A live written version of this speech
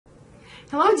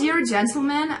Hello dear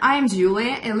gentlemen, I am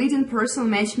Julia, a leading personal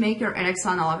matchmaker at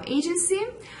Oksana Love Agency,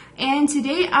 and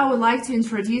today I would like to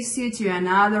introduce you to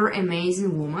another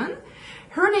amazing woman.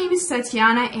 Her name is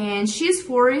Tetiana and she is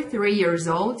 43 years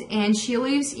old and she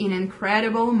lives in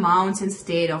incredible mountain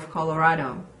state of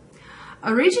Colorado.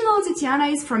 Originally,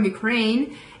 Tetiana is from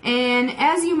Ukraine, and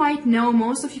as you might know,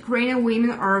 most of Ukrainian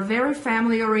women are very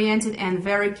family-oriented and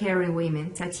very caring women.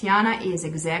 Tetiana is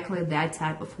exactly that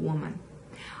type of woman.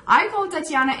 I call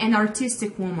Tetiana an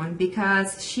artistic woman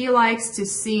because she likes to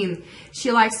sing,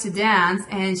 she likes to dance,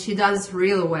 and she does it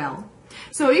really well.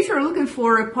 So if you're looking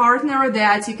for a partner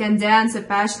that you can dance a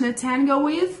passionate tango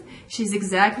with, she's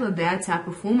exactly that type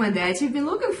of woman that you've been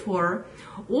looking for.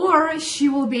 Or she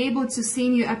will be able to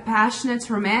sing you a passionate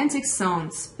romantic song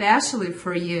especially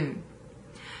for you.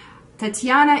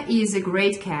 Tetiana is a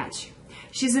great catch.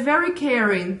 She's a very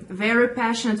caring, very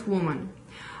passionate woman.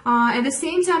 At the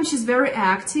same time, she's very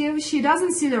active. She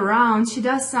doesn't sit around. She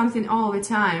does something all the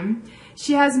time.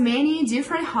 She has many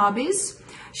different hobbies.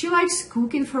 She likes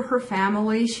cooking for her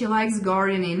family. She likes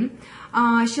gardening.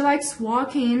 She likes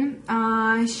walking.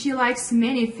 She likes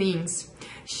many things.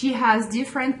 She has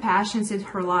different passions in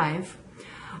her life.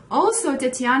 Also,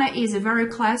 Tetiana is a very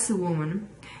classy woman.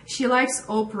 She likes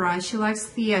opera. She likes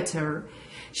theater.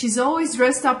 She's always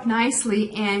dressed up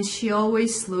nicely and she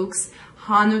always looks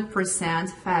 100%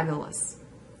 fabulous.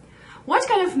 What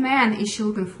kind of man is she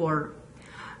looking for?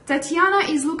 Tetiana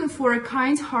is looking for a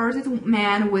kind-hearted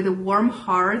man with a warm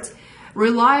heart,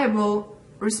 reliable,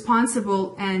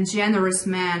 responsible, and generous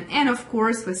man, and of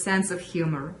course with sense of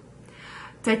humor.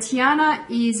 Tetiana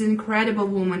is an incredible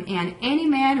woman, and any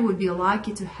man would be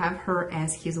lucky to have her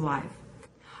as his wife.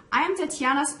 I am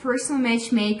Tetiana's personal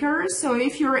matchmaker, so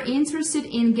if you're interested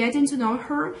in getting to know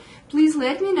her, please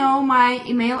let me know. My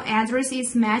email address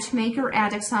is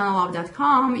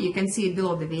matchmaker@oksanalove.com. You can see it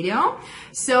below the video.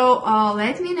 So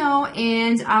let me know,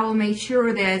 and I will make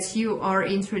sure that you are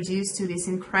introduced to this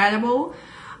incredible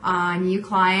new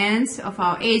client of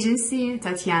our agency,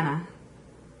 Tetiana.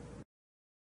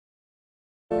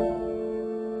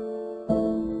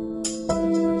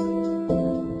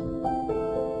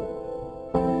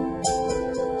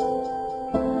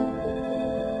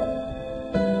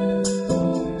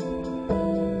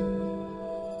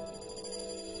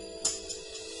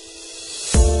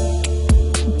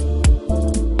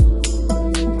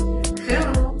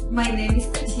 My name is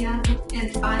Tetiana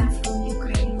and I'm from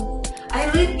Ukraine.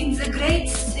 I live in the great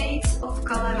state of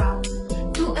Colorado.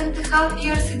 2.5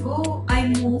 years ago I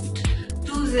moved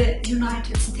to the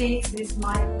United States with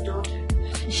my daughter.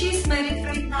 She is married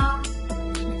right now,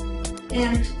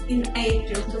 and in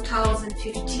April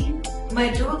 2015 my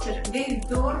daughter gave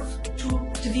birth to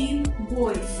twin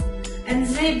boys, and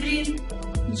they bring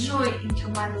joy into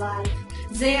my life.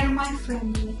 They are my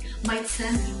family, my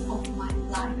center of my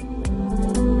life.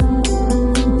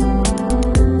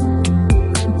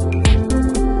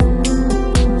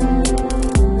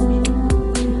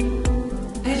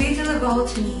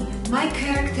 About me, my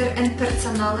character and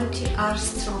personality are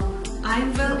strong.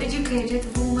 I'm well-educated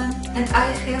woman and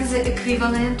I have the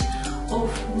equivalent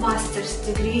of master's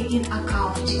degree in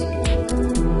accounting.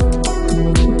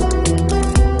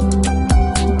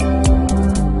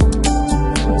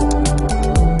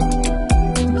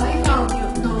 I value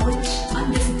knowledge,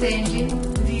 understanding,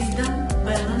 wisdom,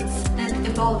 balance, and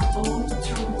about all,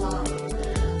 true love.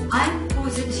 I'm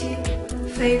positive,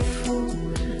 faithful,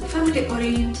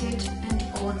 family-oriented, and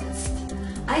honest.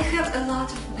 I have a lot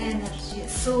of energy,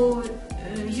 so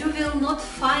you will not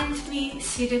find me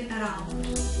sitting around.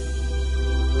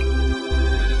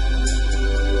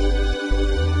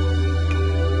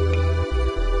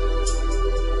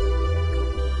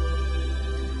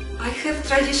 I have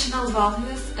traditional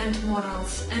values and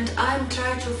morals, and I'm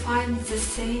trying to find the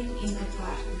same in a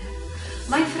partner.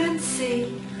 My friends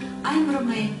say I'm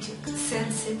romantic,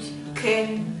 sensitive,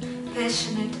 caring,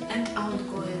 passionate and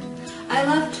outgoing. I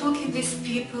love talking with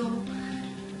people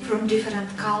from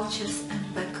different cultures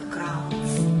and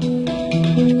backgrounds.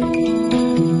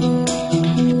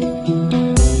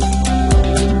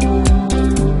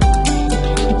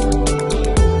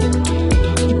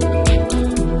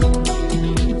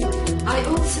 I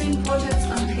also importance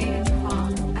on having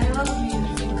fun. I love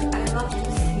music, I love to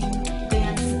sing,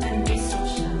 dance and be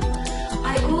social. I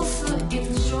also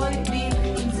enjoy being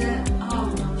in the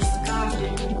outdoors,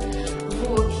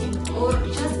 walking, or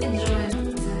just enjoying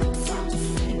the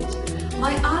sunset.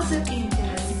 My other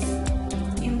interests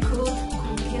include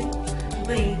cooking,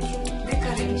 baking,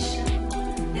 decoration,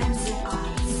 and the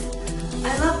arts. I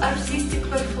love artistic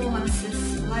performances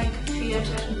like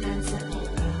theater and the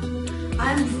opera.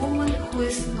 I'm a woman who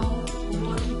is know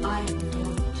what I want.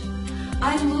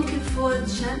 I'm looking for a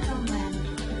gentleman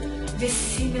with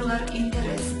similar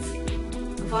interests,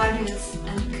 values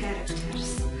and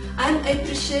characters. I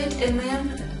appreciate a man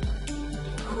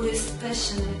who is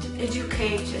passionate,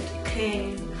 educated,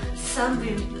 caring,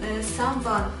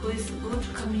 someone who is a good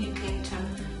communicator,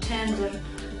 tender,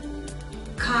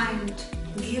 kind,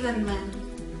 given man,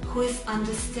 who is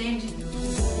understanding.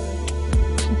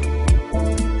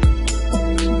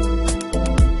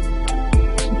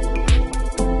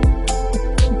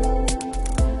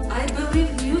 I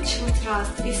believe mutual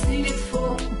trust is needed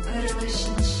for a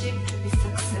relationship to be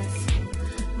successful.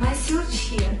 My search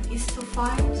here is to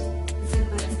find the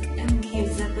best and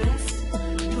give the best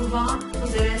to one for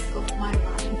the rest of my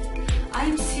life. I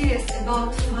am serious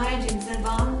about finding the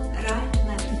one right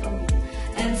man for me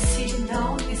and sitting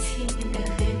down with him in a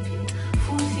happy,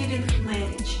 fulfilling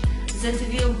marriage that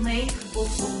will make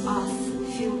both of us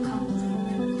feel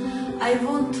complete. I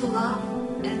want to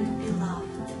love and be loved.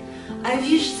 I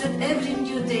wish that every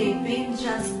new day brings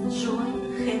just joy,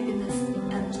 happiness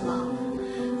and love.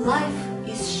 Life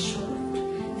is short.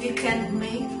 We can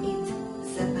make